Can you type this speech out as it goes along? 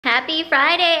Happy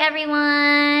Friday,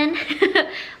 everyone.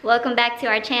 Welcome back to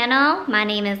our channel. My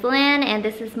name is Lynn and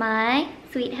this is my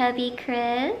sweet hubby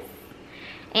Chris.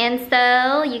 And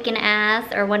so you can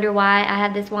ask or wonder why I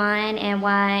have this wine and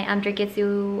why I'm drinking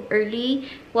so early.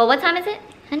 Well, what time is it,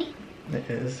 honey? It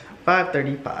is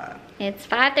 5:35. It's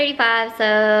 5:35,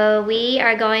 so we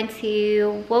are going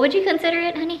to, what would you consider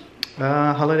it, honey?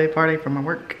 Holiday party for my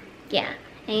work. Yeah.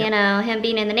 And you know, him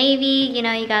being in the Navy, you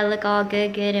know, you gotta look all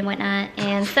good and whatnot.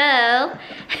 And so,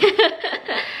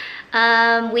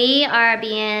 we are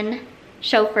being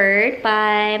chauffeured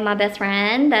by my best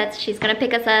friend. She's gonna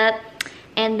pick us up,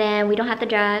 and then we don't have to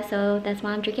drive, so that's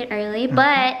why I'm drinking early.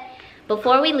 But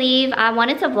before we leave, I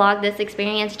wanted to vlog this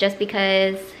experience just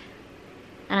because,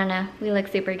 I don't know, we look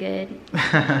super good.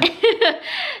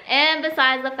 And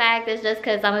besides the fact, it's just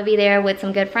because I'm gonna be there with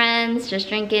some good friends, just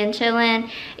drinking, chilling.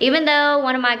 Even though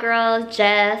one of my girls,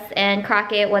 Jess and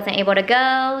Crockett, wasn't able to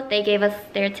go, they gave us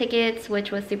their tickets, which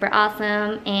was super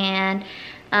awesome. And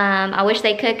I wish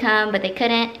they could come, but they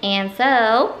couldn't. And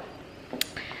so,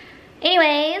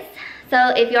 anyways,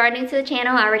 so if you are new to the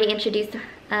channel, I already introduced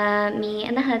me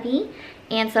and the hubby.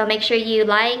 And so make sure you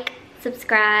like,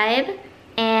 subscribe,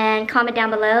 and comment down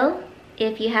below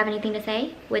if you have anything to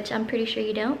say, which I'm pretty sure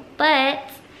you don't. But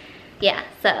yeah,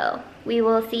 so we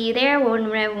will see you there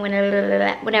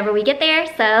whenever we get there.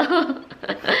 So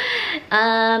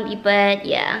but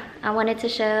yeah, I wanted to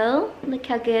show, look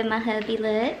how good my hubby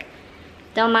look.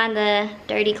 Don't mind the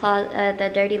dirty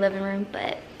living room,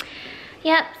 but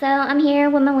yep. So I'm here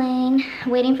with my wing,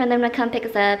 waiting for them to come pick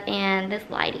us up. And this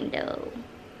lighting though,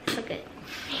 so good.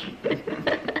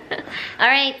 All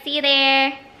right, see you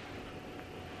there.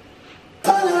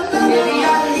 Baby,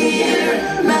 I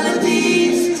hear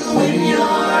melodies when your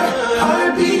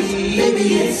heart beats.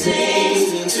 Baby, it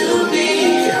sings to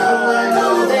me. Oh, I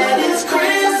know that it's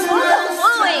Christmas.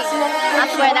 I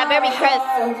swear that baby Chris.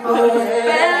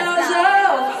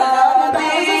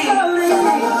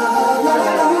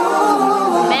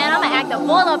 Man, I'm gonna act a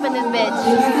fool up in this bitch.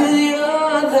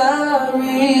 You're the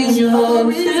reason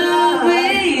to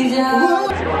reach out.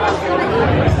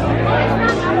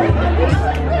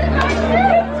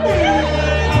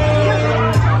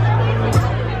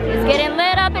 It's getting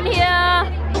lit up in here.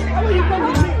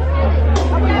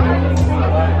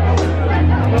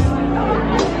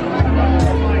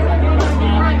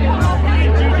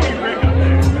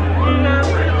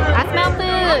 I smell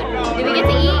food. Did we get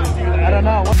to eat? I don't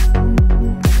know.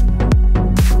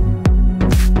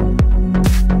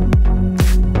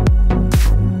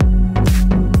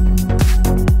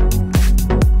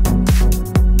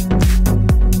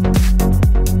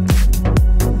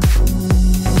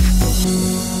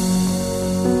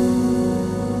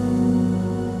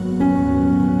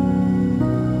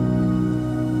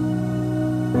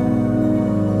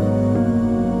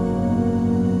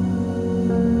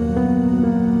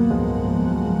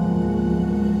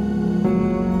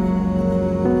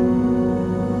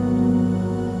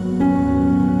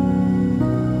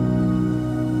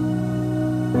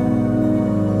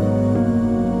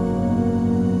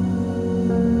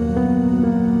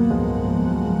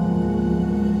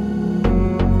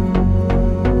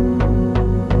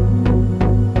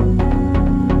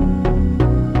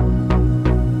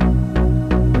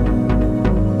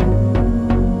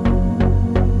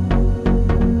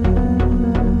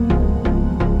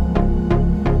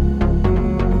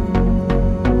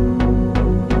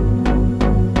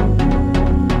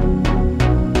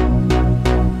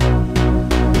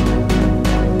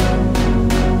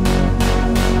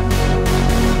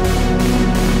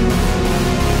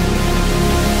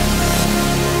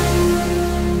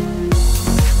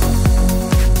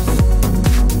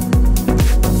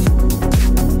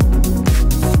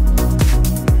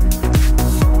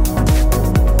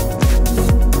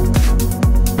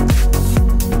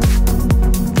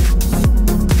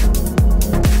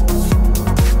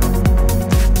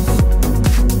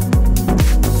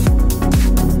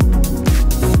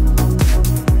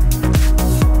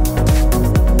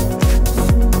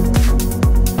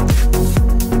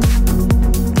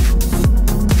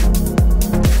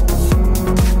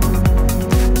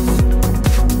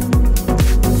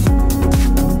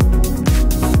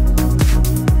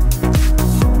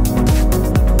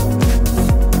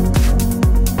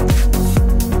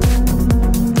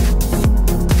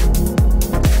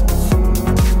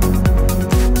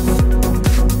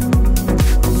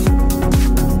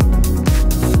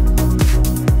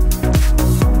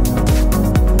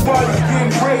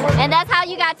 And that's how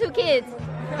you got 2 kids. It's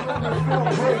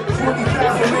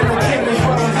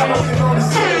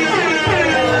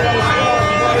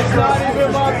not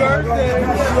even my birthday.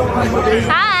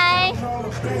 Hi.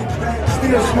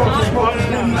 Awesome,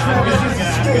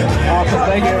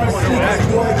 thank you.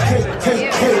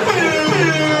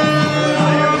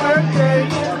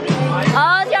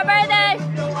 Oh, it's your birthday!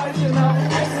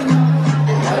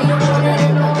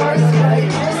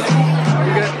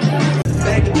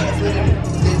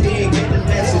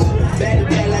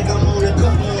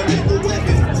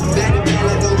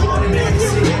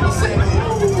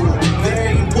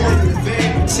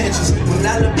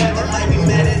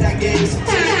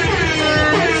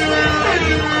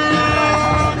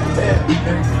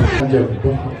 I'm joking.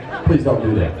 Please don't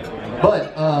do that.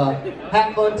 But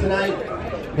have fun tonight.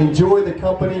 Enjoy the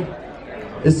company.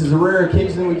 This is a rare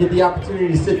occasion we get the opportunity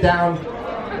to sit down,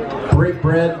 break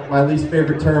bread, my least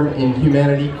favorite term in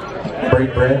humanity,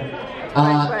 break bread,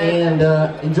 and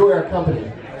enjoy our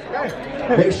company.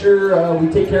 Make sure we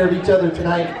take care of each other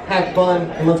tonight, have fun,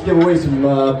 and let's give away some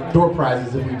door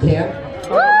prizes if we can.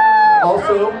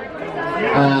 Also,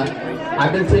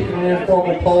 I've been taking an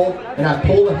informal poll, and I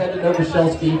pulled ahead of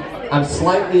Novoselsky. I'm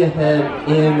slightly ahead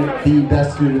in the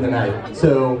best suit of the night.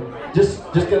 So just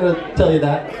gonna tell you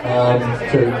that.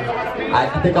 So I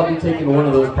think I'll be taking one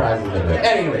of those prizes anyway.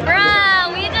 Anyway.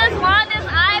 Bro, we just won this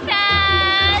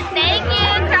iPad. Thank you,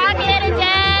 Crockett and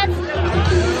Jess.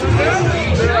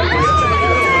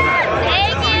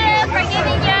 Thank you for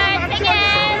giving your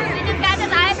tickets. We just got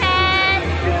this iPad.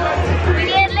 We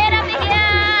get lit up in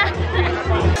here.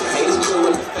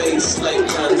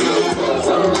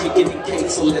 I'm taking the game,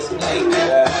 so let's play.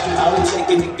 I'm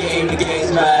taking the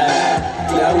game's mine.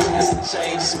 Yeah, I witness the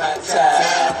change, it's my time.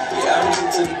 Yeah, I'm new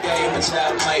to the game, a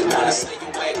child might wanna say you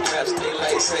whack raps, they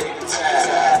like say the time.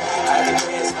 I can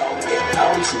dance on it,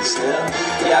 I'm too still.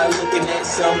 Yeah, I'm looking at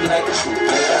something like a true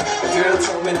player. A girl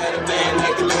told me that a man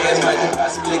that can dance might can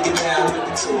possibly get down with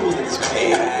the tool in his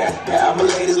hand. Yeah, I'm a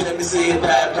ladies, let me see it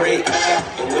vibrate.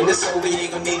 And when it's over, you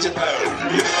ain't gonna need your bird.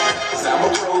 Cause I'm a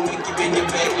pro, make you bend your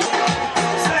back.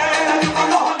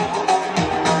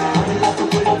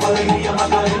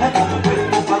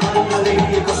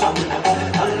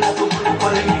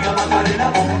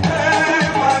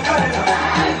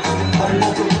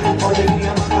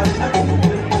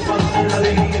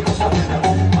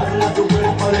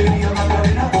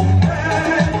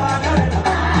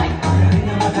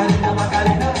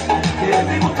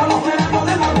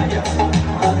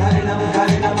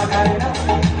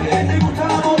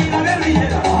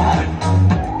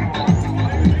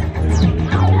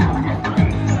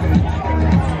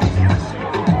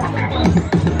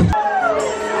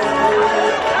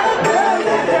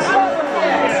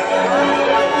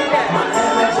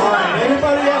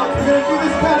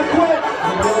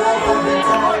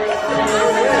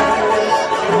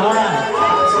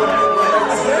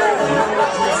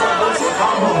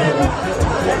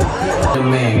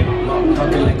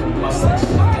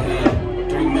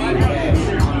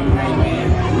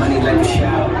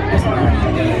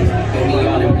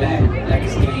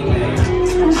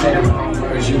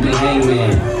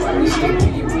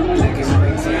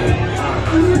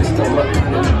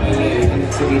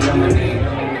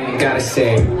 Gotta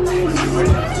say,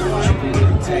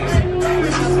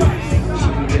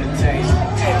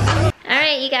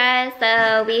 Alright, you guys,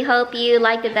 so we hope you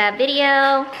liked that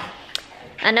video.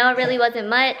 I know it really wasn't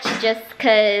much just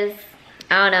because,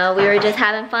 I don't know, we were just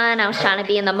having fun. I was trying to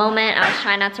be in the moment. I was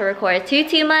trying not to record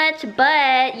too much,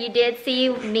 but you did see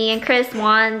me and Chris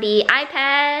won the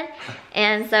iPad.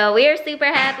 And so we are super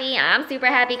happy. I'm super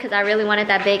happy because I really wanted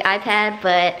that big iPad,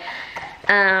 but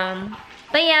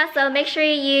yeah, so make sure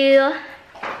you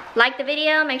like the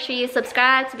video, make sure you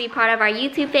subscribe to be part of our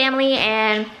YouTube family,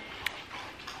 and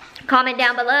comment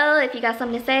down below if you got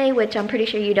something to say, which I'm pretty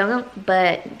sure you don't,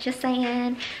 but just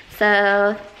saying.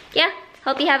 So yeah,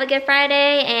 hope you have a good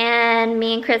Friday, and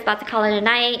me and Chris about to call it a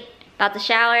night, about to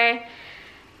shower.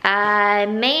 I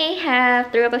may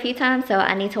have threw up a few times, so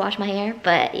I need to wash my hair,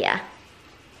 but yeah.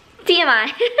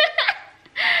 TMI.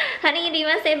 Honey, do you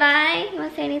want to say bye? You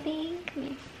want to say anything? Come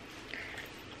here.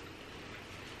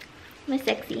 My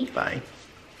sexy. Bye.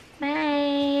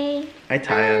 Bye. Hi,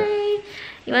 Taya. Bye.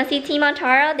 You want to see Teemo and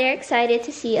Taro? They're excited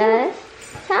to see us.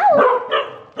 Ciao.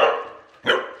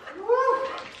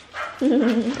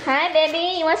 Hi,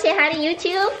 baby. You want to say hi to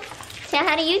YouTube? Say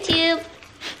hi to YouTube.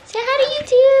 Say hi to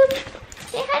YouTube.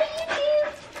 Say hi to YouTube.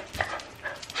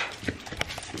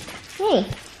 Hey,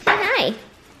 say hi.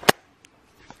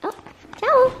 Oh,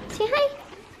 ciao. Say hi.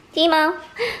 Teemo.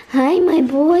 Hi, my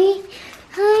boy.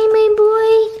 Hi, my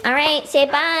boy. All right, say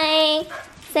bye.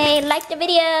 Say like the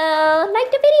video. Like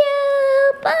the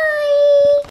video. Bye.